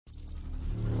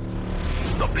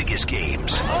biggest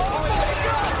games. The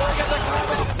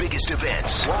biggest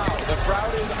events. Wow, the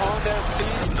crowd is on their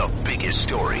feet. The biggest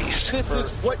stories. This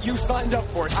is what you signed up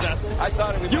for, Seth. I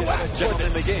thought it would be a gentleman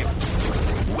in the game.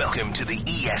 Welcome to the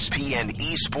ESPN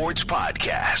Esports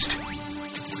Podcast.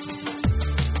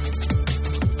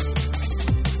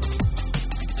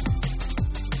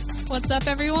 What's up,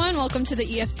 everyone? Welcome to the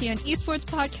ESPN Esports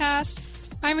Podcast.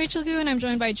 I'm Rachel Gu, and I'm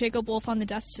joined by Jacob Wolf on the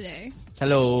desk today.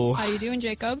 Hello. How you doing,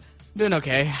 Jacob? Doing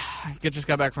okay. Just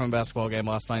got back from a basketball game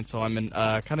last night, so I'm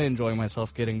kind of enjoying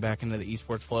myself getting back into the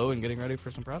esports flow and getting ready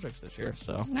for some projects this year.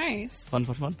 So nice. Fun.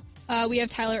 We have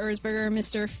Tyler Erzberger,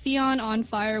 Mr. Fion on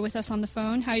Fire, with us on the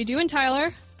phone. How you doing,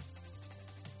 Tyler?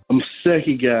 I'm sick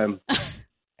again.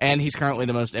 And he's currently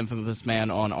the most infamous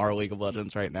man on our League of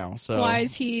Legends right now. So why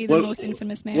is he the most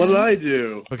infamous man? What did I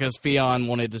do? Because Fion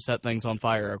wanted to set things on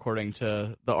fire, according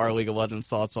to the our League of Legends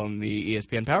thoughts on the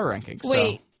ESPN Power Rankings.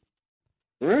 Wait.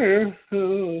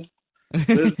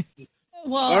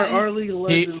 Well, our League of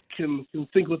Legends can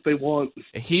think what they want.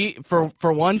 He for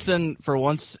once in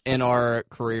our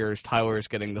careers, Tyler's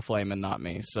getting the flame and not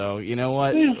me. So you know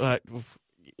what,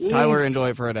 Tyler, enjoy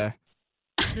it for a day.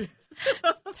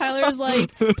 Tyler's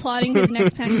like plotting his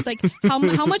next plan. He's like, how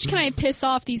much can I piss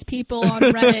off these people on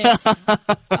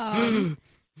Reddit?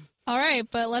 All right,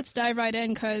 but let's dive right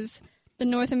in because the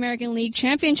North American League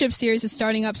Championship Series is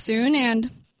starting up soon, and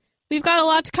we've got a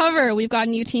lot to cover. We've got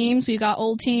new teams. We've got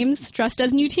old teams dressed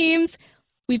as new teams.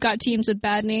 We've got teams with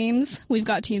bad names. We've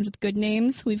got teams with good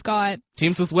names. We've got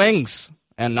teams with wings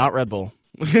and not Red Bull.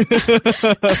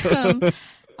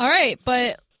 All right,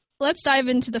 but let's dive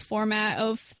into the format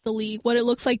of the league, what it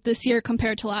looks like this year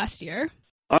compared to last year.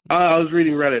 I was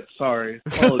reading Reddit. Sorry.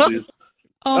 Apologies.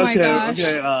 My gosh.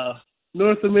 Okay.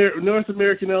 North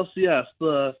American LCS,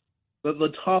 the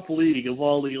top league of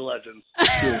all League of Legends.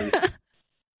 Truly.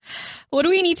 What do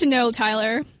we need to know,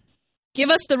 Tyler? Give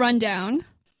us the rundown.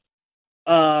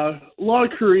 A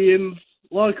lot of Korean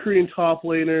top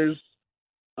laners.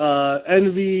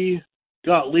 Envy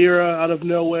got Lyra out of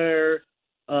nowhere.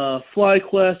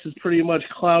 FlyQuest is pretty much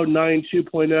Cloud9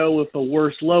 2.0 with a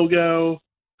worse logo.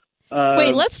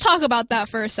 Wait, let's talk about that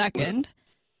for a second.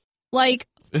 Like,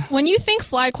 when you think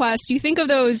FlyQuest, you think of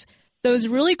those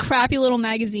really crappy little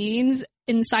magazines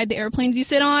inside the airplanes you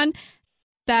sit on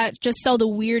that just sell the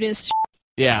weirdest shit.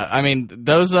 Yeah, I mean,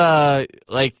 those,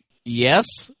 yes.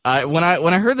 When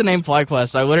I heard the name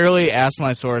FlyQuest, I literally asked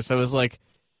my source, I was like,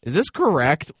 is this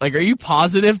correct? Like, are you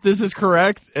positive this is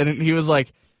correct? And he was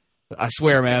like, I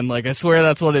swear, man. I swear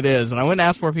that's what it is. And I went and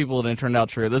asked more people, and it turned out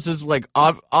true. This is,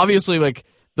 obviously,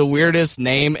 the weirdest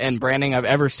name and branding I've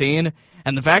ever seen.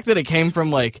 And the fact that it came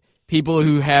from, people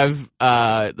who have,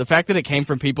 some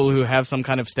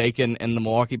kind of stake in the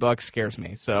Milwaukee Bucks scares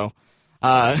me. So,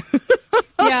 Yeah,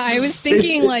 I was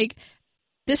thinking,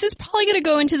 this is probably going to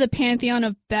go into the pantheon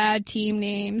of bad team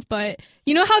names, but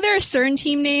you know how there are certain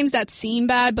team names that seem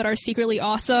bad but are secretly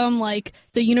awesome, like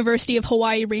the University of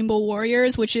Hawaii Rainbow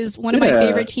Warriors, which is one of my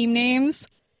favorite team names?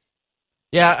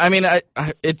 Yeah, I mean,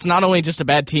 it's not only just a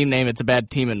bad team name, it's a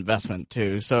bad team investment,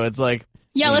 too. So it's like...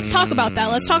 Yeah, let's talk about that.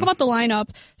 Let's talk about the lineup.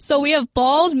 So we have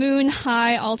Balls, Moon,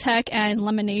 High, Altec, and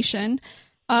Lemonation.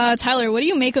 Tyler, what do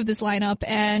you make of this lineup,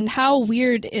 and how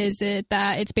weird is it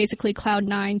that it's basically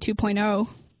Cloud9 2.0?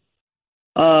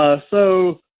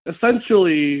 So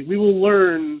essentially, we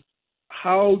will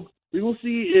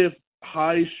see if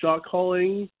High shot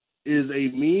calling is a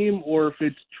meme or if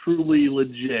it's truly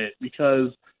legit,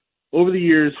 because over the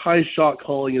years, High shot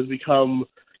calling has become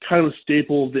kind of a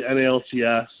staple of the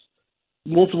NALCS.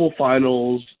 Multiple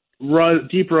finals,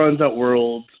 deep runs at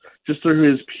Worlds, just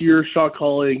through his pure shot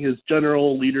calling, his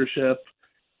general leadership.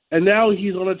 And now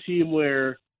he's on a team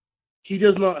where he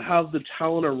does not have the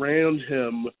talent around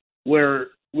him where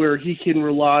he can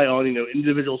rely on,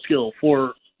 individual skill.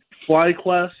 For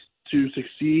FlyQuest to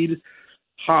succeed,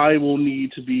 High will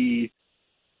need to be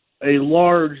a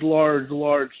large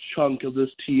chunk of this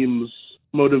team's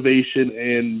motivation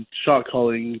and shot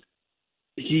calling.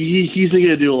 He's going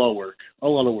to do a lot of work. A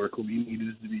lot of work will be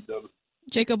needed to be done.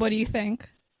 Jacob, what do you think?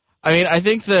 I mean, I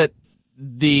think that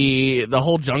the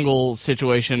whole jungle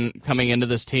situation coming into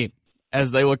this team,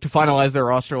 as they look to finalize their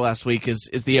roster last week, is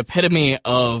the epitome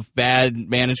of bad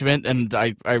management, and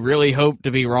I really hope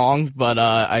to be wrong, but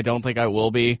I don't think I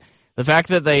will be. The fact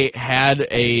that they had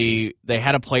a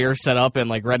player set up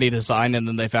and ready to sign, and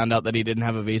then they found out that he didn't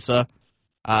have a visa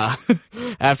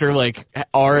after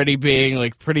already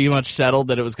being pretty much settled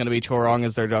that it was going to be Chorong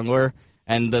as their jungler,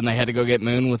 and then they had to go get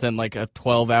Moon within a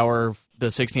 12-hour to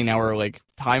 16-hour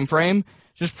time frame.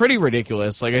 just pretty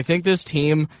ridiculous. Like, I think this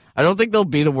team, I don't think they'll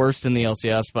be the worst in the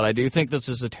LCS, but I do think this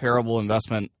is a terrible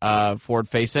investment forward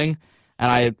facing.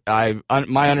 And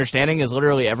my understanding is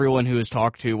literally everyone who has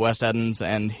talked to Wes Edens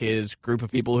and his group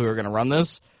of people who are going to run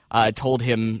this told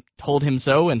him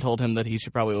so, and told him that he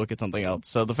should probably look at something else.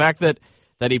 So the fact that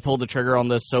he pulled the trigger on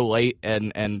this so late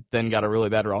and then got a really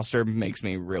bad roster makes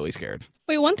me really scared.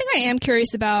 Wait, one thing I am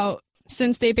curious about,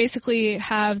 since they basically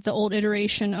have the old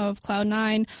iteration of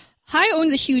Cloud9, Hai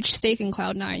owns a huge stake in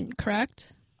Cloud9,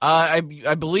 correct? I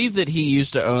believe that he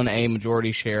used to own a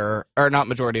majority share, or not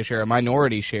majority share, a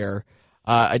minority share.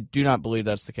 I do not believe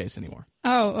that's the case anymore.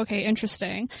 Oh, okay,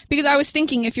 interesting. Because I was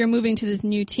thinking if you're moving to this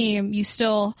new team, you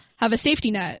still have a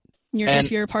safety net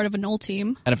if you're part of an old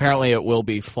team. And apparently it will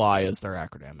be FLY as their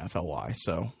acronym, FLY.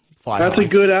 So FLY. That's a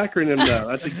good acronym, though.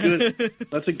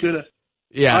 That's a good.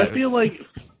 Yeah. I feel like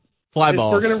Fly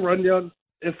balls. If we're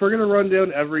gonna run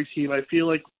down every team, I feel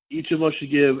like each of us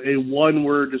should give a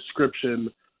one-word description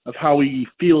of how we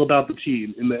feel about the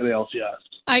team in the NLCS.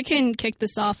 I can kick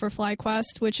this off for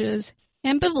FlyQuest, which is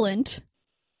ambivalent.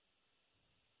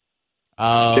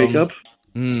 Jacob?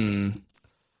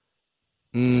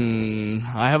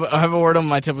 I have a word on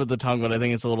my tip of the tongue, but I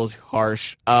think it's a little too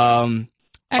harsh.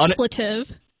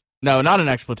 Expletive. No, not an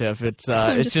expletive. It's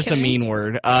just a mean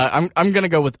word. I'm gonna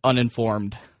go with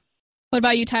uninformed. What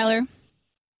about you, Tyler?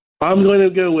 I'm going to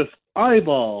go with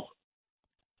eyeball.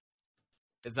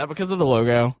 Is that because of the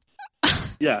logo?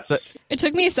 Yes. It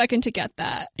took me a second to get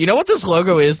that. You know what this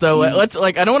logo is, though? I don't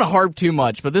want to harp too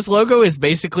much, but this logo is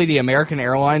basically the American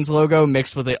Airlines logo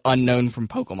mixed with the unknown from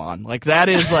Pokemon. Like, that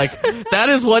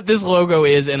is what this logo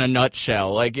is in a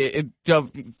nutshell. Like,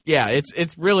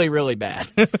 it's really, really bad.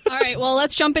 All right, well,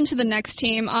 let's jump into the next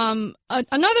team.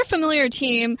 Another familiar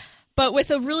team, but with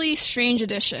a really strange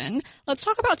addition. Let's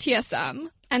talk about TSM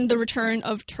and the return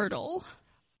of Turtle.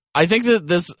 I think that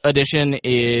this addition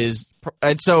is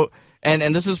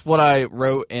and this is what I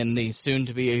wrote in the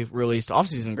soon-to-be released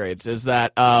offseason grades, is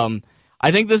that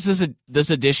I think this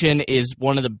edition is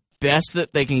one of the best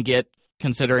that they can get,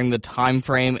 considering the time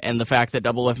frame and the fact that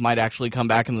Double Lift might actually come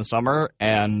back in the summer,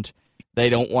 and they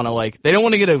don't want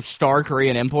to get a star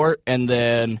Korean import and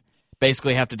then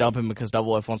basically have to dump him because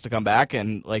Double Lift wants to come back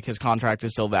and his contract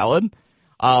is still valid.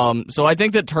 So I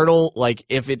think that Turtle,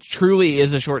 if it truly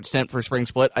is a short stint for Spring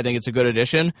Split, I think it's a good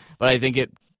addition, but I think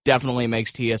it definitely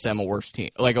makes TSM a worse team,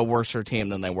 a worser team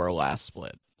than they were last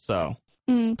split. So,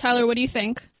 Tyler, what do you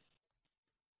think?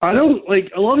 I don't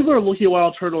a lot of people are looking at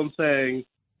Wild Turtle and saying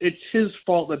it's his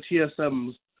fault that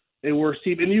TSM's a worse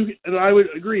team, and I would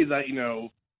agree that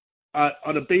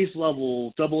on a base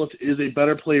level, Double Lift is a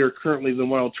better player currently than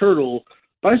Wild Turtle,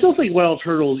 but I still think Wild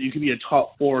Turtle, you can be a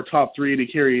top 4, top 3 to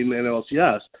carry in the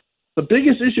NLCS. The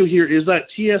biggest issue here is that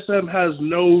TSM has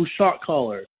no shot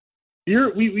caller.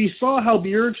 We saw how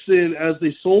Bjergsen, as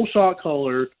the sole shot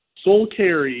caller, sole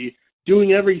carry,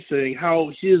 doing everything,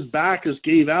 how his back just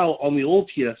gave out on the old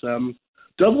TSM.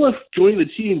 Double Lift joining the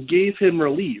team gave him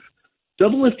relief.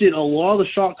 Double Lift did a lot of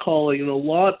the shot calling and a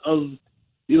lot of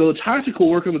the tactical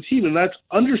work on the team, and that's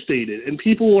understated. And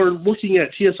people are looking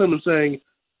at TSM and saying,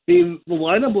 the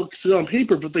lineup looks good on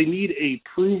paper, but they need a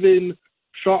proven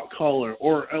shot caller,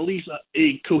 or at least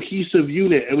a cohesive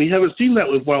unit, and we haven't seen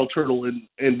that with Wild Turtle and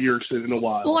Bjergsen in a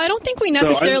while. Well, I don't think we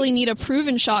necessarily need a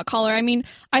proven shot caller. I mean,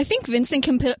 I think Vincent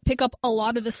can pick up a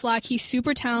lot of the slack. He's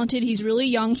super talented. He's really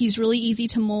young. He's really easy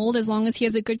to mold as long as he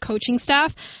has a good coaching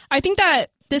staff. I think that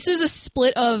this is a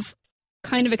split of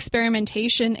kind of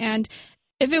experimentation, and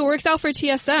if it works out for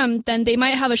TSM, then they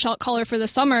might have a shot caller for the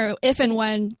summer if and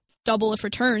when Double Lift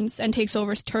returns and takes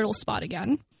over Turtle's spot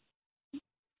again.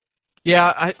 Yeah,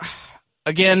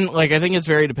 I think it's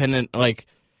very dependent,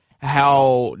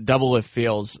 how Double Lift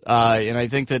feels. And I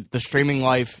think that the streaming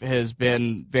life has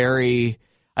been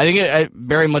it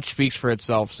very much speaks for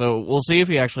itself. So we'll see if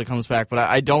he actually comes back, but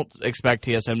I don't expect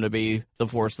TSM to be the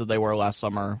force that they were last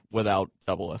summer without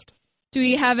Double Lift. Do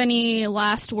we have any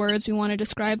last words we want to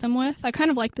describe them with? I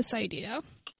kind of like this idea.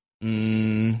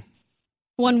 One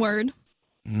word.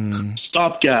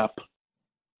 Stopgap.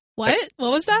 What?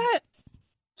 What was that?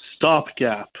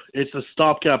 Stopgap. It's a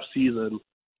stopgap season.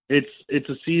 It's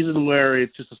a season where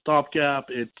it's just a stopgap.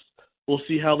 We'll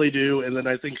see how they do, and then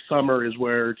I think summer is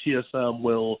where TSM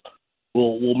will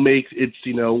make its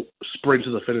sprint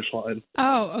to the finish line.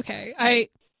 Oh, okay.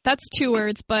 That's 2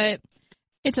 words, but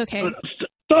it's okay.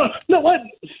 No, what?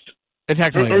 It's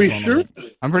actually. Are you sure? Word.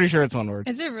 I'm pretty sure it's one word.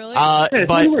 Is it really? It's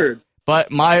one word.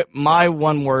 But my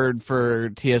one word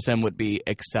for TSM would be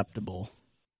acceptable.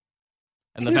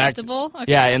 And the fact, Acceptable?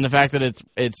 Okay. yeah, and the fact that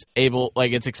it's able,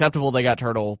 like, it's acceptable they got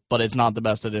Turtle, but it's not the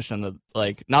best addition.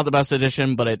 Not the best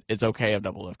addition, but it's okay if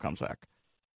Double Lift comes back.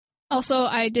 Also,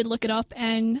 I did look it up,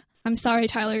 and I'm sorry,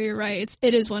 Tyler, you're right.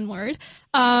 It is one word.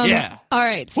 Yeah. All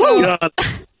right, so God.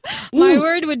 my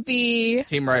word would be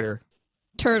Team Ryder.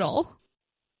 Turtle.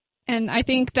 And I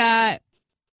think that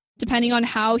depending on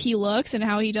how he looks and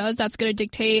how he does, that's going to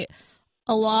dictate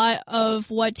a lot of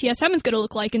what TSM is going to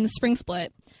look like in the spring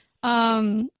split.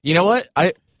 You know what?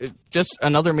 Just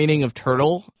another meaning of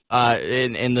turtle,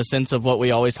 in the sense of what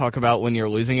we always talk about when you're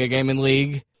losing a game in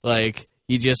League. Like,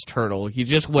 you just turtle. You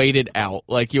just wait it out.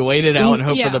 Like, you wait it out and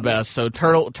hope for the best. So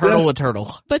turtle with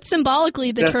turtle. But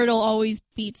symbolically, the turtle always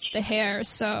beats the hare,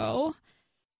 so...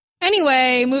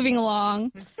 Anyway, moving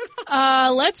along.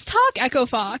 Let's talk Echo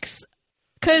Fox.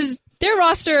 Because their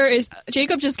roster is...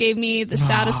 Jacob just gave me the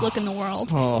saddest look in the world.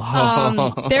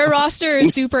 Their roster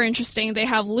is super interesting. They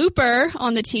have Looper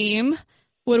on the team.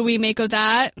 What do we make of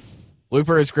that?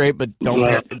 Looper is great, but don't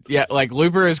pair...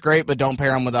 Looper is great, but don't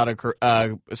pair him without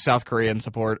a South Korean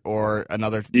support or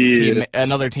another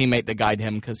teammate to guide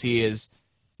him, because he is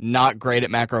not great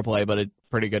at macro play, but a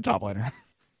pretty good top laner.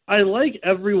 I like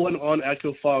everyone on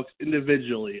Echo Fox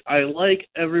individually. I like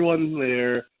everyone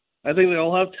there. I think they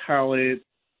all have talent.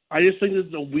 I just think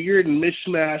it's a weird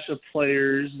mishmash of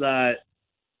players that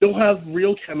don't have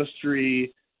real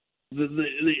chemistry.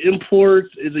 The imports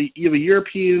is you have a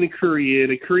European and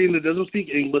a Korean that doesn't speak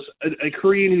English, a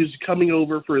Korean who's coming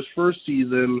over for his first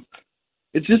season.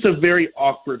 It's just a very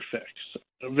awkward fix,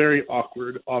 a very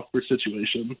awkward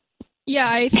situation. Yeah,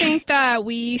 I think that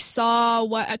we saw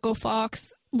what Echo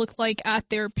Fox looked like at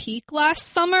their peak last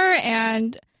summer,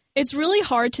 and it's really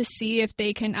hard to see if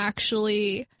they can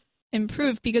actually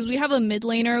improve, because we have a mid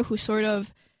laner who's sort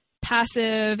of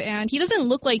passive, and he doesn't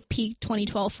look like peak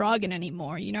 2012 Froggen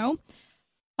anymore, you know?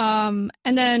 And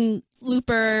then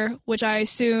Looper, which I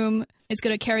assume is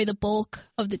going to carry the bulk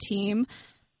of the team.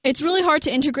 It's really hard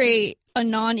to integrate a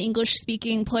non-English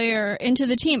speaking player into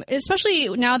the team, especially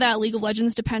now that League of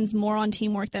Legends depends more on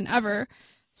teamwork than ever.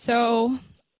 So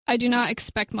I do not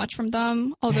expect much from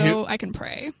them, although I can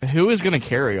pray. Who is going to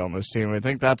carry on this team? I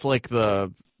think that's like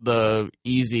the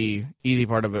easy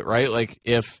part of it, right? Like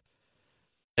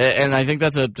and I think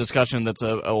that's a discussion that's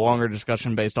a longer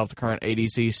discussion based off the current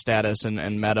ADC status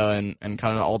and meta and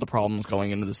kind of all the problems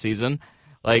going into the season.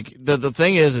 Like, the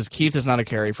thing is Keith is not a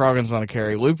carry, Froggen's not a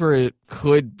carry, Looper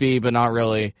could be, but not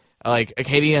really. Like,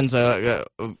 Acadian's a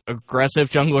aggressive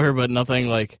jungler, but nothing,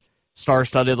 like,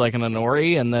 star-studded like an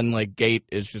Anori, and then, like, Gate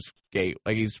is just Gate.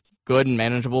 Like, he's good and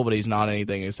manageable, but he's not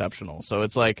anything exceptional. So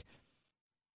it's like,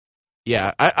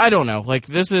 yeah, I don't know. Like,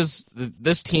 this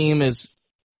team is,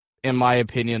 in my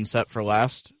opinion, set for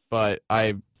last, but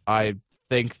I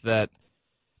think that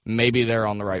maybe they're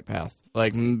on the right path.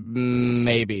 Like,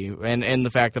 maybe. And the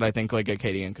fact that I think, like,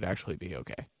 Acadian could actually be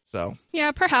okay. So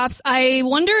yeah, perhaps. I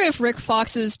wonder if Rick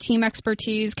Fox's team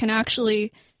expertise can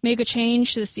actually make a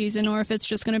change this season, or if it's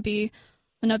just going to be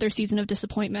another season of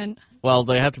disappointment. Well,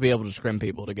 they have to be able to scrim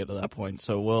people to get to that point,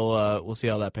 so we'll see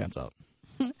how that pans out.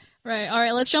 Right. All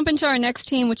right, let's jump into our next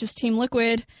team, which is Team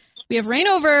Liquid. We have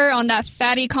Rainover on that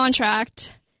fatty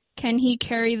contract. Can he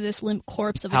carry this limp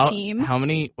corpse of a team? How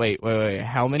many? Wait.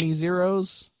 How many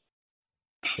zeros?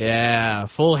 Yeah,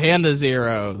 full hand of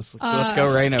zeros. Let's go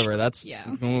Rainover. That's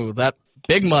that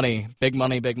big money.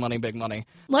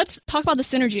 Let's talk about the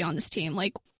synergy on this team.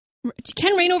 Like,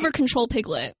 can Rainover control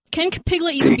Piglet? Can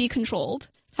Piglet even be controlled?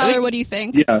 Tyler, what do you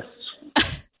think? Yes.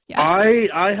 Yes.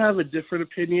 I have a different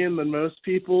opinion than most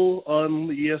people on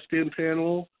the ESPN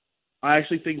panel. I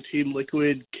actually think Team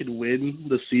Liquid can win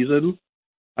the season.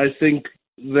 I think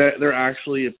that they're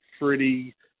actually a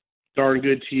pretty darn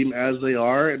good team as they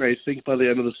are, and I think by the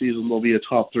end of the season they'll be a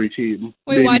top 3 team.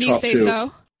 Wait, why do you say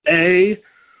so?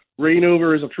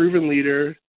 Rainover is a proven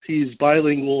leader. He's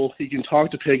bilingual. He can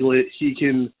talk to Piglet.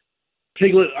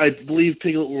 I believe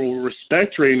Piglet will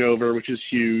respect Rainover, which is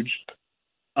huge.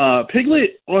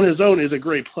 Piglet on his own is a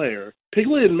great player.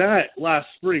 Piglet and Matt last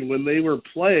spring, when they were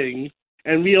playing,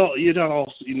 and we all,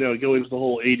 go into the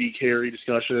whole AD carry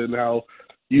discussion and how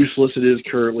useless it is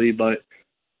currently, but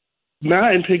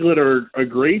Matt and Piglet are a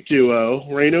great duo.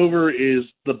 Rainover is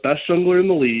the best jungler in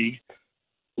the league.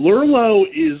 Lurlo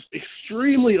is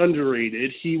extremely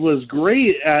underrated. He was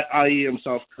great at IEM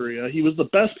South Korea. He was the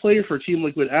best player for Team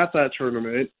Liquid at that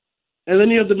tournament. And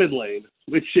then you have the mid lane,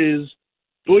 which is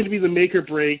going to be the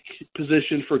make-or-break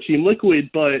position for Team Liquid,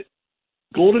 but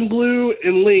Golden Blue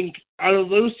and Link, out of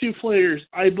those 2 players,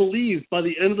 I believe by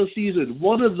the end of the season,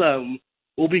 one of them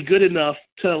will be good enough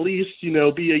to at least,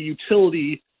 be a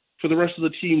utility for the rest of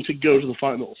the team to go to the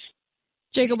finals.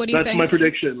 Jacob, what do you That's think? my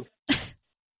prediction.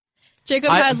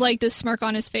 Jacob has like this smirk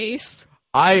on his face.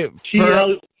 I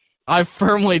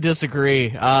firmly disagree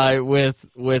with.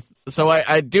 So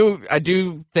I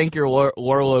do think your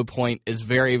Warlow point is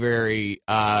very, very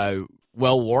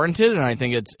well warranted, and I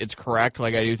think it's correct.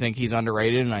 Like, I do think he's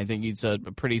underrated, and I think he's a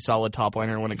pretty solid top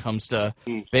liner when it comes to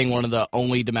being one of the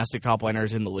only domestic top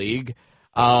liners in the league.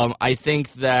 I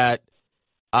think that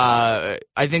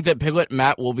Piglet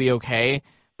Matt will be okay,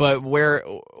 but where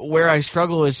I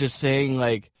struggle is just saying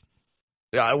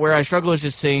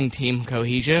team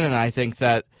cohesion, and I think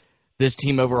that this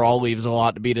team overall leaves a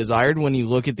lot to be desired when you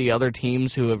look at the other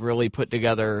teams who have really put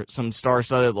together some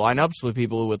star-studded lineups with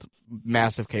people with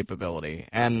massive capability.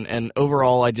 And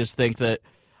overall, I think that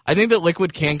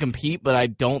Liquid can compete, but I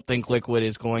don't think Liquid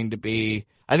is going to be...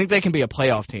 I think they can be a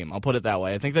playoff team. I'll put it that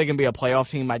way. I think they can be a playoff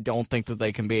team. I don't think that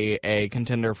they can be a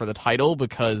contender for the title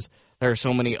because there are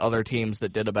so many other teams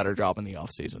that did a better job in the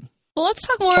offseason. Well, let's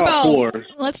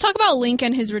talk about Link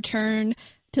and his return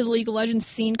to the League of Legends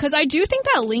scene, because I do think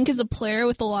that Link is a player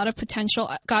with a lot of potential.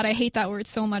 God, I hate that word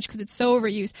so much because it's so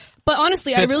overused. But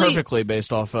honestly, it's perfectly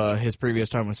based off his previous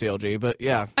time with CLG. But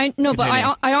yeah, I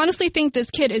honestly think this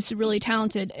kid is really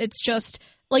talented. It's just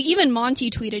like even Monty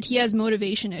tweeted he has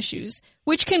motivation issues,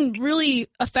 which can really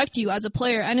affect you as a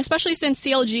player, and especially since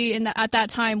CLG at that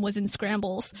time was in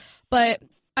scrambles. But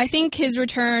I think his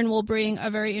return will bring a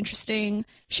very interesting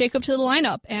shakeup to the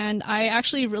lineup, and I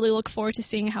actually really look forward to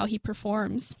seeing how he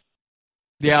performs.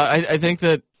 Yeah, I think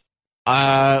that,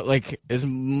 as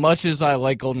much as I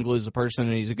like Golden Glue as a person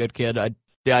and he's a good kid,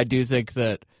 I do think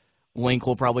that Link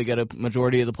will probably get a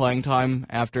majority of the playing time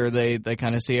after they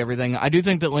kind of see everything. I do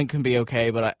think that Link can be okay,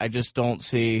 but I just don't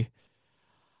see...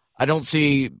 I don't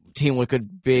see Team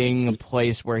Liquid being a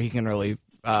place where he can really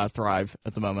thrive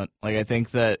at the moment. Like, I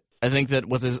think that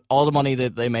with all the money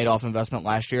that they made off investment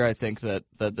last year, I think that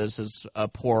this is a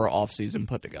poor offseason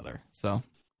put together. So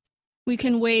we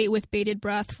can wait with bated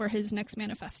breath for his next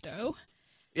manifesto.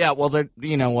 Yeah, well,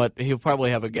 you know what? He'll probably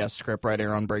have a guest script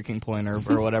writer on Breaking Point or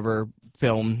whatever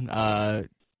film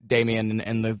Damien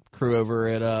and the crew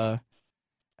over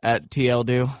at TL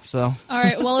do. So all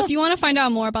right. Well, if you want to find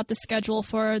out more about the schedule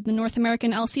for the North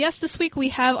American LCS this week, we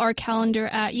have our calendar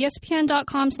at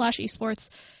espn.com/esports.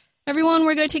 Everyone,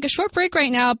 we're going to take a short break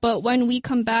right now, but when we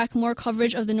come back, more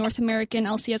coverage of the North American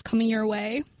LCS coming your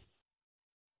way.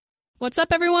 What's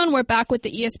up, everyone? We're back with the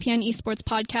ESPN Esports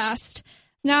podcast.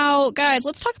 Now, guys,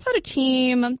 let's talk about a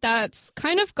team that's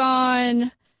kind of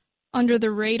gone under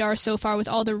the radar so far with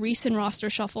all the recent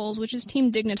roster shuffles, which is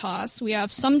Team Dignitas. We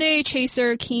have Someday,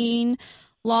 Chaser, Keen,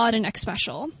 Laud, and X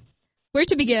Special. Where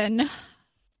to begin?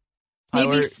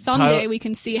 Maybe someday we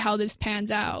can see how this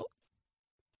pans out.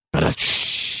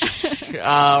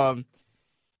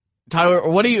 Tyler,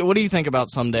 what do you think about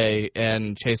Someday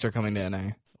and Chaser coming to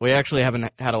NA? We actually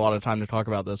haven't had a lot of time to talk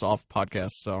about this off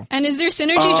podcast, so. And is their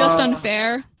synergy just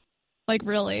unfair? Like,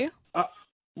 really? I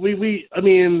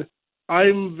mean,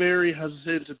 I'm very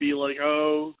hesitant to be like,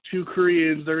 oh, two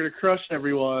Koreans, they're going to crush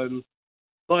everyone.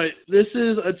 But this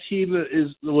is a team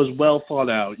that was well thought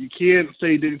out. You can't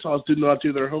say Dignitas did not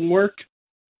do their homework.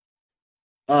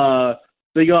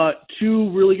 They got two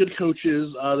really good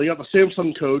coaches. They got the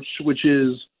Samsung coach, which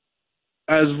is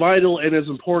as vital and as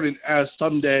important as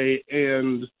Someday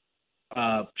and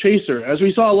Chaser. As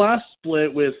we saw last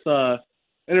split with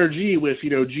NRG with,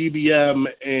 GBM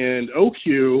and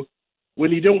OQ,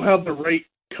 when you don't have the right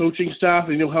coaching staff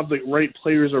and you don't have the right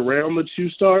players around the two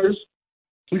stars,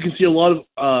 you can see a lot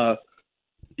of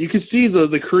you can see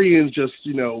the Koreans just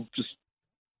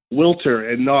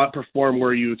wilter and not perform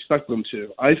where you expect them to.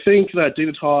 I think that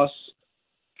Dignitas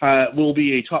will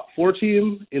be a top 4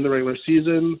 team in the regular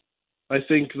season. I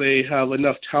think they have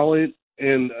enough talent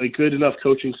and a good enough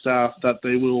coaching staff that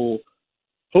they will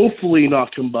hopefully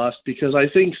not combust, because I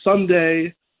think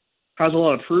Someday has a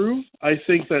lot to prove. I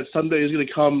think that Someday is going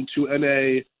to come to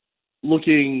NA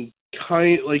looking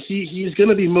like he's going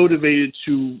to be motivated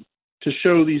to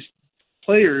show these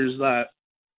players that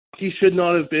he should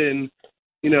not have been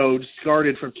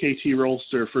discarded from KT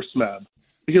Rolster for Smeb.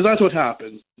 Because that's what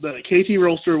happened. The KT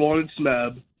Rolster wanted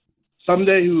Smeb.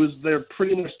 Someday, who was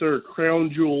pretty much their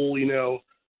crown jewel,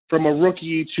 from a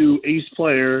rookie to ace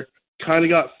player, kind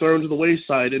of got thrown to the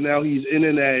wayside, and now he's in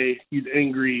NA, he's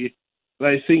angry. And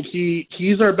I think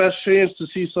he's our best chance to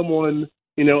see someone,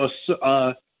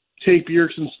 take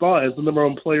Bjergsen's spot as the number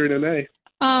 1 player in NA.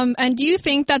 And do you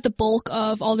think that the bulk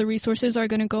of all the resources are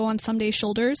going to go on Someday's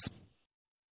shoulders?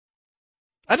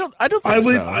 I don't think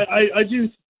so. I do.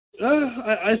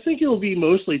 I think it'll be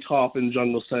mostly top and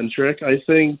jungle centric. I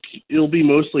think it'll be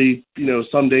mostly,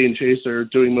 Someday and Chaser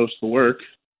doing most of the work.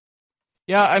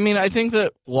 Yeah, I mean, I think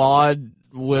that Laud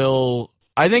will.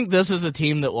 I think this is a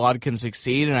team that Laud can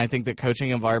succeed, and I think that coaching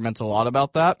environment's a lot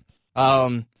about that.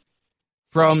 From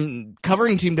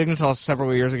covering Team Dignitas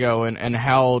several years ago and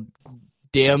how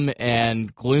dim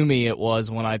and gloomy it was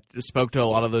when I spoke to a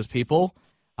lot of those people,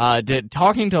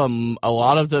 talking to a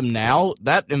lot of them now,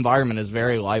 that environment is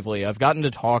very lively. I've gotten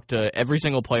to talk to every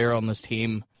single player on this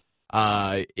team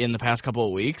in the past couple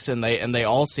of weeks, and they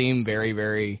all seem very,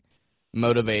 very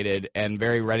motivated and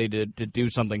very ready to do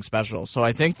something special. So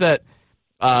I think that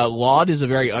Laud is a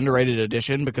very underrated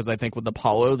addition because I think with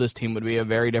Apollo, this team would be a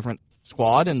very different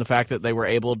squad, and the fact that they were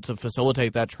able to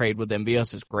facilitate that trade with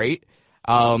MVS is great.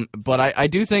 But I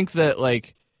do think that,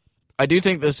 I do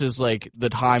think this is, the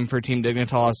time for Team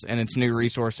Dignitas and its new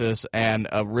resources and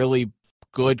a really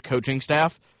good coaching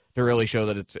staff to really show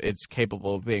that it's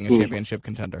capable of being a championship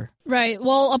contender. Right.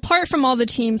 Well, apart from all the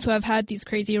teams who have had these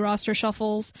crazy roster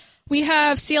shuffles, we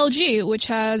have CLG, which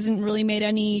hasn't really made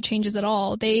any changes at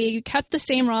all. They kept the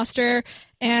same roster,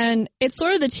 and it's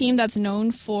sort of the team that's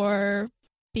known for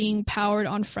being powered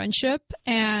on friendship,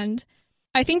 and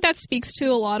I think that speaks to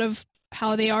a lot of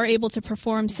how they are able to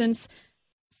perform, since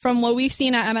from what we've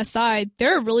seen at MSI,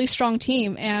 they're a really strong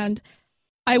team, and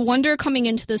I wonder coming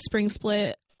into the spring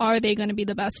split, are they going to be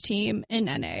the best team in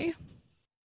NA?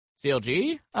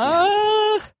 CLG?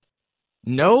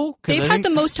 No. They've had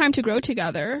the most time to grow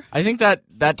together. I think that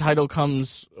title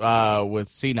comes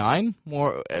with C9,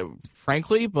 more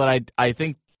frankly, but I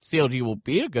think CLG will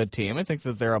be a good team. I think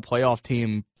that they're a playoff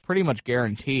team pretty much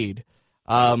guaranteed.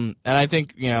 And I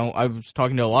think, I was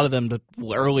talking to a lot of them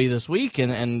early this week,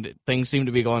 and things seem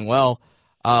to be going well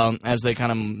as they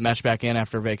kind of mesh back in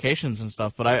after vacations and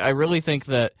stuff. But I really think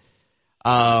that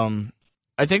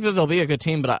I think that they'll be a good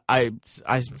team, but I'm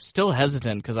still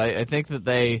hesitant because I think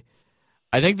that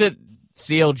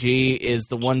CLG is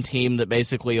the one team that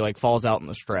basically falls out in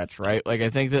the stretch, right?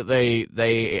 I think that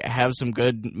they have some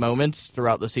good moments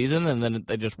throughout the season and then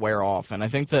they just wear off. And I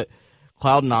think that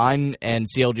Cloud9 and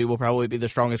CLG will probably be the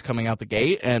strongest coming out the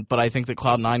gate, but I think that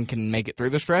Cloud9 can make it through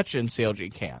the stretch and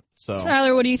CLG can't. So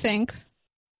Tyler, what do you think?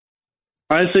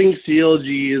 I think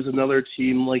CLG is another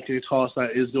team like Dignitas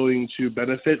that is going to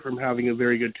benefit from having a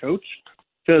very good coach.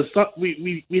 Because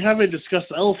we haven't discussed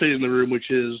the elephant in the room, which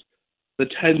is the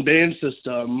 10-band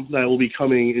system that will be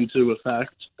coming into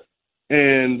effect.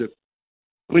 And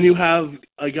when you have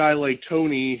a guy like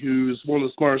Tony, who's one of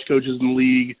the smartest coaches in the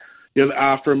league, you have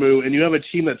Aframu, and you have a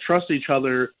team that trusts each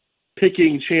other,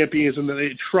 picking champions, and that they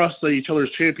trust each other's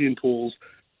champion pools,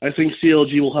 I think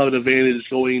CLG will have an advantage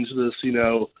going into this,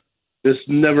 this this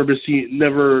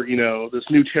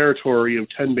new territory of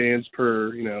 10 bans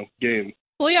per, game.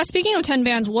 Well, yeah, speaking of 10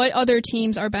 bans, what other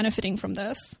teams are benefiting from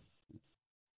this?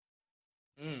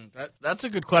 That's a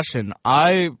good question.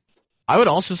 I would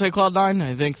also say Cloud9.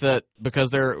 I think that because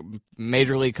they're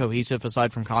majorly cohesive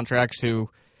aside from Contracts, who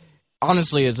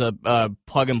honestly is a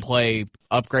plug-and-play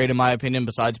upgrade in my opinion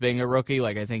besides being a rookie.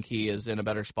 I think he is in a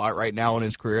better spot right now in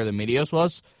his career than Medios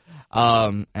was.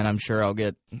 And I'm sure I'll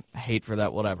get hate for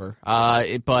that, whatever.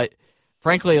 But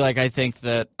frankly, I think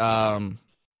that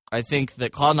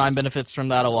Cloud9 benefits from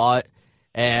that a lot.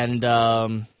 And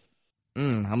I'm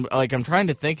trying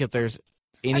to think if there's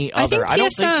any other. I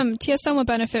think TSM would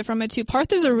benefit from it too.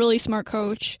 Parth is a really smart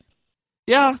coach.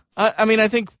 Yeah, I mean, I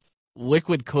think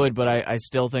Liquid could, but I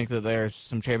still think that there's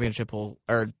some championship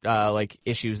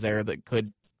issues there that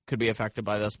could be affected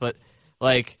by this. But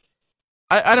I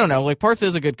don't know. Parth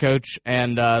is a good coach,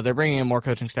 and they're bringing in more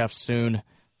coaching staff soon.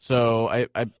 So I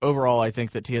overall I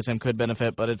think that TSM could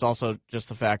benefit, but it's also just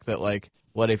the fact that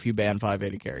what if you ban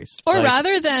 580 carries? Or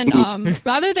rather than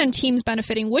teams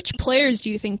benefiting, which players do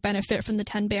you think benefit from the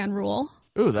 10 ban rule?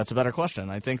 Ooh, that's a better question.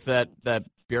 I think that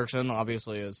Bjergsen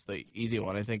obviously is the easy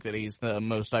one. I think that he's the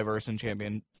most diverse in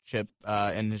championship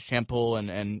in his champ pool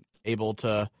and able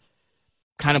to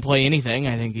kind of play anything.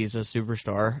 I think he's a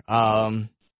superstar.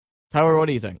 Tyler, what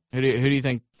do you think? Who do you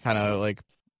think kind of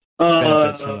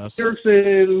benefits from this?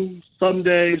 Bjergsen,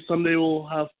 someday we'll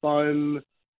have fun.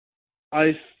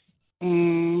 I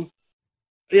think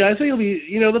it'll be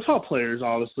the top players,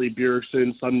 honestly.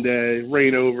 Bjergsen, Sunday,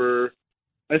 Rainover.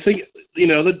 I think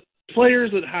the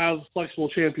players that have flexible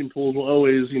champion pools will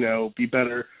always be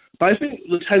better. But I think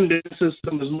the 10-band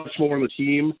system is much more on the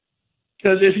team,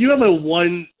 because if you have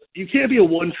you can't be a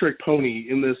one-trick pony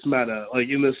in this meta,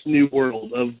 in this new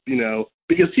world of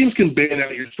because teams can ban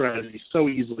out your strategy so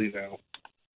easily now.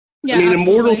 Yeah, I mean,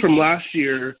 absolutely. Immortal from last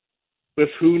year with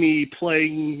Huni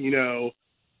playing,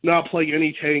 not playing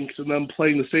any tanks and then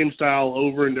playing the same style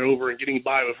over and over and getting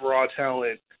by with raw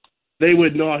talent, they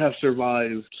would not have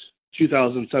survived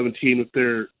 2017 with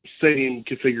their same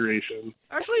configuration.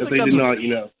 Actually, If they did not,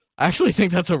 I actually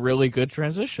think that's a really good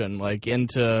transition,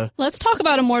 into... Let's talk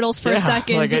about Immortals for a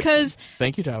second, because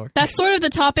thank you, Tyler. That's sort of the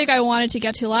topic I wanted to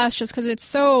get to last, just because it's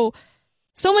so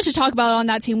much to talk about on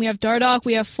that team. We have Dardoch,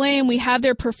 we have Flame, we have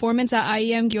their performance at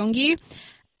IEM Gyeonggi,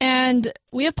 and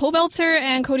we have Pobelter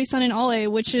and Cody Sun and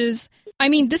Ale, which is... I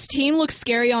mean, this team looks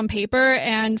scary on paper,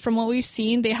 and from what we've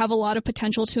seen, they have a lot of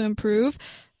potential to improve.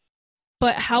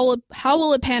 But how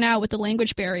will it pan out with the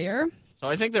language barrier? So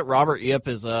I think that Robert Yip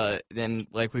is, and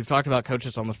we've talked about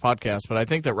coaches on this podcast, but I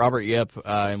think that Robert Yip,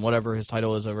 and whatever his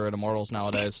title is over at Immortals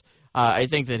nowadays, I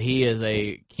think that he is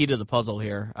a key to the puzzle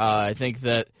here. I think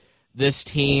that this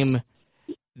team,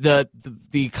 the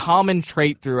common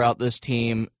trait throughout this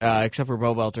team, except for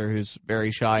Pobelter, who's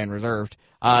very shy and reserved,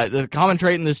 the common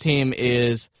trait in this team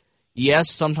is,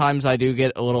 yes, sometimes I do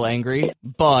get a little angry,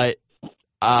 but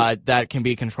that can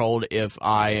be controlled if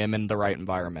I am in the right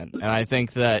environment. And I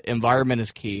think that environment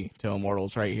is key to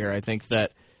Immortals right here. I think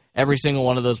that every single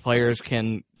one of those players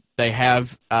they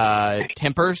have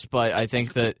tempers, but I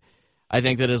think that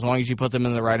as long as you put them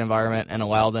in the right environment and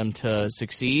allow them to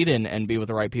succeed and be with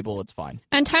the right people, it's fine.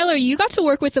 And Tyler, you got to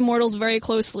work with Immortals very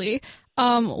closely.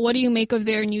 What do you make of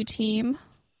their new team?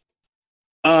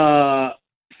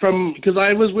 Because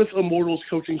I was with Immortals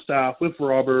coaching staff with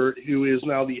Robert, who is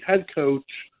now the head coach.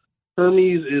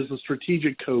 Hermes is the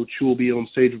strategic coach who will be on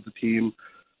stage with the team.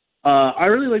 I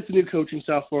really like the new coaching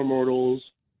staff for Immortals.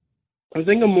 I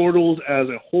think Immortals as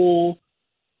a whole,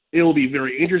 it will be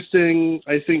very interesting.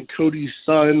 I think Cody's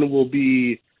son will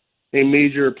be a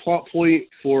major plot point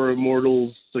for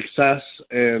Immortals' success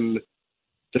and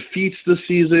defeats this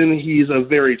season. He's a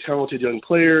very talented young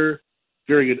player,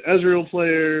 very good Ezreal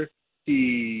player.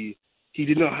 He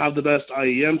did not have the best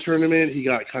IEM tournament. He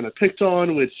got kind of picked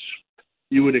on, which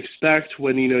you would expect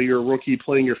when you're a rookie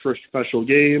playing your first professional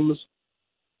games.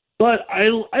 But I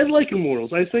like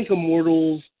Immortals. I think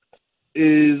Immortals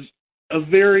is a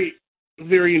very,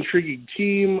 very intriguing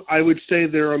team. I would say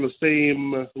they're on the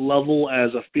same level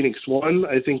as a Phoenix One.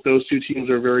 I think those two teams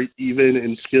are very even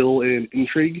in skill and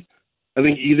intrigue. I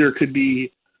think either could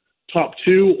be top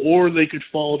two or they could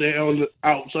fall down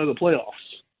outside the playoffs.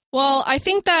 Well, I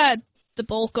think that the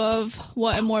bulk of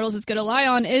what Immortals is going to rely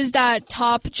on is that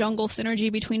top jungle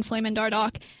synergy between Flame and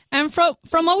Dardoch. And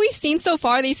from what we've seen so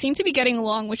far, they seem to be getting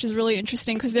along, which is really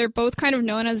interesting because they're both kind of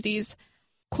known as these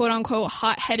quote-unquote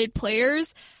hot-headed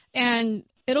players. And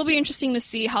it'll be interesting to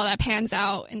see how that pans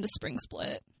out in the spring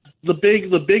split. The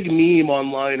big meme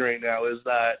online right now is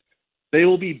that they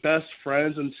will be best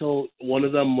friends until one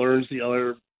of them learns the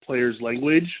other player's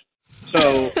language.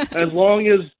 So as long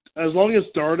as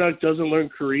Dardoch doesn't learn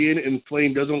Korean and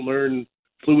Flame doesn't learn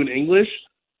fluent English,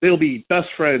 they'll be best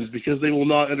friends because they will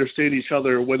not understand each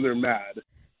other when they're mad.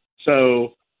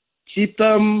 So keep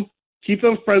them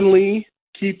friendly,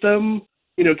 keep them,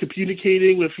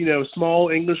 communicating with, small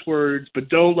English words, but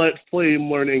don't let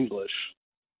Flame learn English.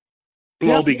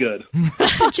 It'll all be good.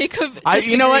 Jacob disagrees.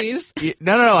 You know what?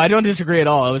 No, I don't disagree at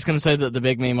all. I was going to say that the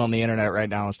big meme on the internet right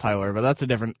now is Tyler, but that's a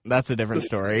different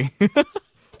story.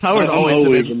 Tyler's always the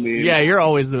big meme. Yeah, you're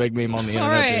always the big meme on the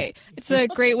internet. All right. It's a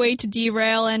great way to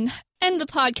derail and end the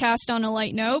podcast on a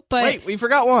light note, but... Wait, we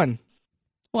forgot one.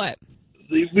 What?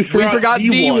 We forgot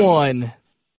the one.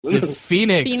 The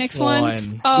Phoenix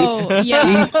one. Oh,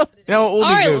 yeah. All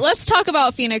right, let's talk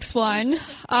about Phoenix One.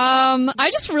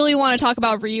 I just really want to talk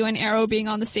about Ryu and Arrow being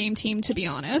on the same team, to be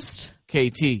honest.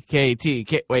 KT.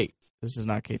 Wait, this is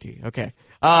not KT. Okay.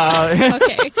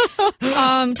 Okay.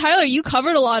 Tyler, you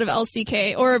covered a lot of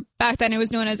LCK, or back then it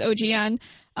was known as OGN,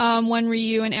 when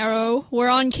Ryu and Arrow were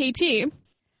on KT.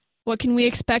 What can we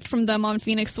expect from them on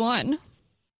Phoenix One?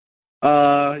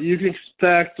 You can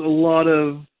expect a lot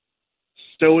of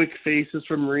stoic faces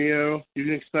from Rio. You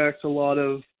can expect a lot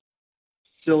of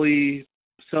silly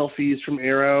selfies from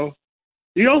Arrow.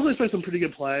 You can also expect some pretty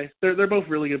good play. They're both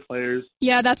really good players.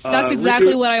 Yeah, that's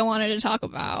exactly what I wanted to talk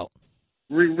about.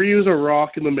 Ryu's a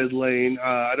rock in the mid lane.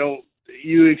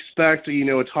 You expect,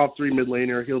 a top 3 mid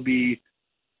laner. He'll be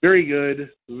very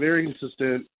good, very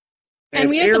consistent.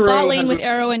 And we have the bot lane with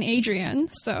Arrow and Adrian,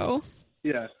 so.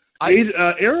 Yeah.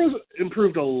 Arrow's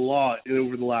improved a lot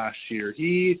over the last year.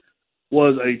 He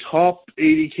was a top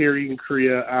 80 carry in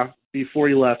Korea before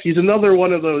he left. He's another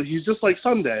one of those. He's just like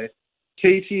Sunday.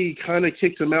 KT kind of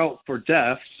kicked him out for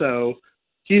death, so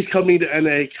he's coming to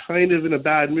NA kind of in a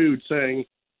bad mood saying,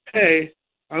 hey,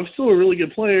 I'm still a really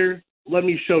good player. Let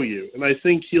me show you. And I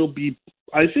think he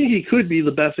could be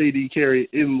the best AD carry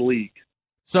in the league.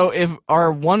 So if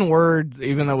our one word,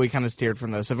 even though we kind of steered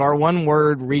from this, if our one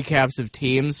word recaps of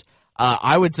teams,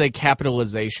 I would say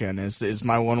capitalization is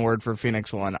my one word for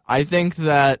Phoenix One. I think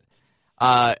that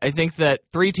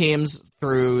 3 teams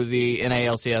through the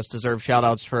NALCS deserve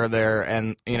shout-outs for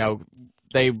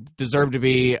they deserve to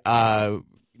be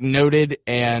noted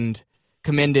and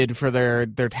commended for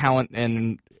their talent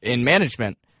in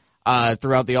management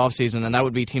throughout the offseason, and that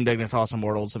would be Team Dignitas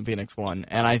Immortals and Phoenix One.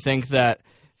 And I think that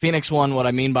Phoenix One, what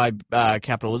I mean by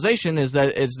capitalization is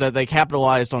that they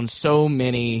capitalized on so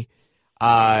many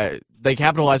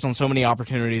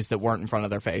opportunities that weren't in front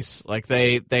of their face. Like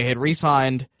they had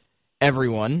re-signed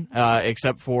everyone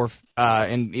except for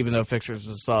and even though Fixtures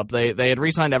was up, they had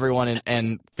re-signed everyone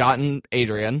and gotten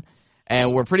Adrian,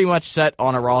 and we're pretty much set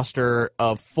on a roster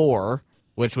of 4,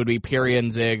 which would be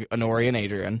Pyrian, Zig, Honori, and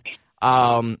Adrian.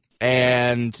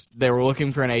 And they were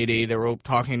looking for an AD. They were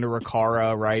talking to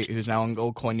Rikara, right, who's now in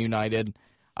Gold Coin United.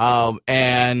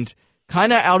 And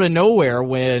kind of out of nowhere,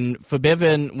 when the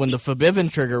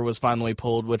Fabivin trigger was finally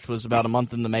pulled, which was about a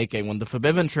month in the making, when the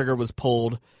Fabivin trigger was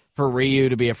pulled for Ryu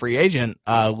to be a free agent,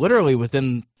 literally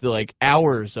within the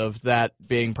hours of that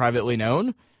being privately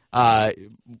known,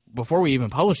 before we even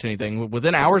published anything,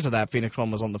 within hours of that, Phoenix One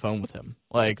was on the phone with him.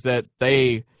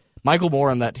 Michael Moore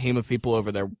and that team of people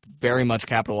over there very much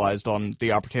capitalized on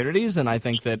the opportunities, and I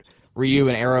think that Ryu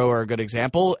and Arrow are a good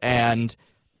example. And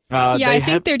I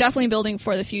think they're definitely building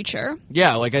for the future.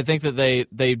 Yeah, I think that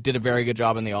they did a very good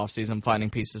job in the offseason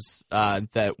finding pieces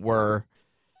that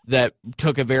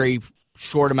took a very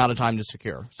short amount of time to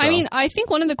secure. So. I mean, I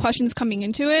think one of the questions coming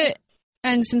into it,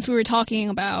 and since we were talking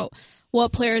about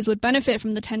what players would benefit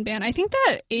from the 10-ban, I think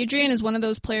that Adrian is one of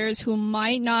those players who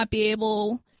might not be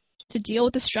able to deal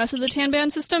with the stress of the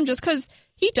 10-ban system, just because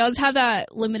he does have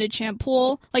that limited champ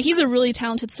pool. He's a really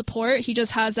talented support. He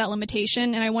just has that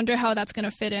limitation, and I wonder how that's going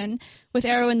to fit in with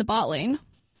Arrow in the bot lane.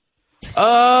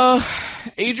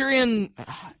 Adrian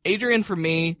for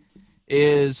me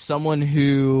is someone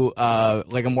who,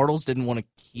 Immortals didn't want to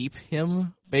keep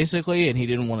him, basically, and he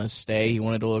didn't want to stay. He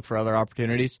wanted to look for other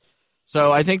opportunities.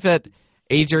 So I think that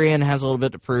Adrian has a little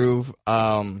bit to prove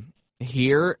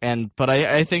here, but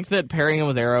I think that pairing him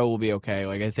with Arrow will be okay.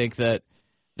 I think that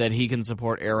he can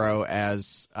support Arrow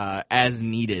as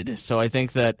needed. So I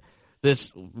think that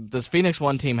this Phoenix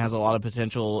One team has a lot of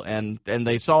potential, and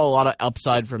they saw a lot of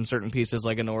upside from certain pieces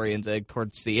like Honori and Zig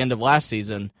towards the end of last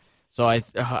season. So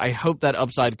I hope that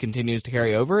upside continues to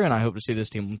carry over, and I hope to see this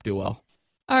team do well.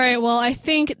 All right, well, I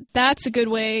think that's a good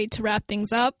way to wrap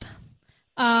things up.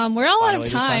 We're all out of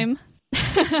time.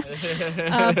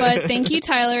 But thank you,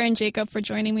 Tyler and Jacob, for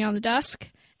joining me on the desk.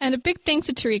 And a big thanks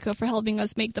to Tariko for helping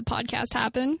us make the podcast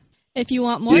happen. If you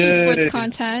want more esports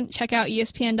content, check out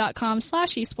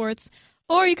espn.com/esports,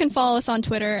 or you can follow us on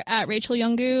Twitter at Rachel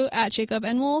Youngu, at Jacob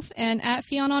Enwolf, and at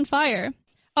FionOnFire.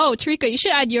 Oh, Tariko, you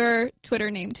should add your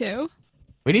Twitter name too.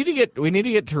 We need to get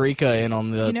Tarika in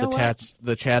on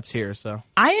the chats here. So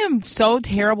I am so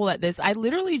terrible at this. I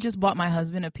literally just bought my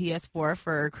husband a PS4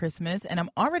 for Christmas, and I'm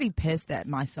already pissed at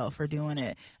myself for doing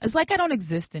it. It's like I don't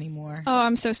exist anymore. Oh,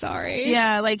 I'm so sorry.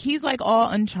 Yeah, he's all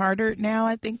Uncharted now.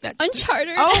 I think that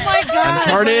Uncharted. Oh my god,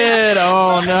 Uncharted.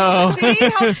 Oh no. See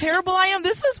how terrible I am.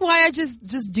 This is why I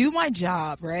just do my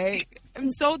job, right?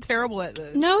 I'm so terrible at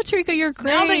this. No, Tarika, you're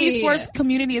great. Now the esports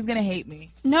community is gonna hate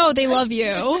me. No, they love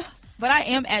you. But I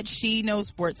am at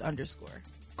 @SheKnowSports_.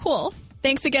 Cool.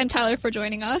 Thanks again, Tyler, for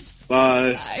joining us.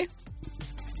 Bye. Bye.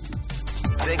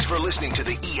 Thanks for listening to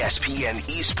the ESPN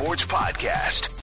Esports Podcast.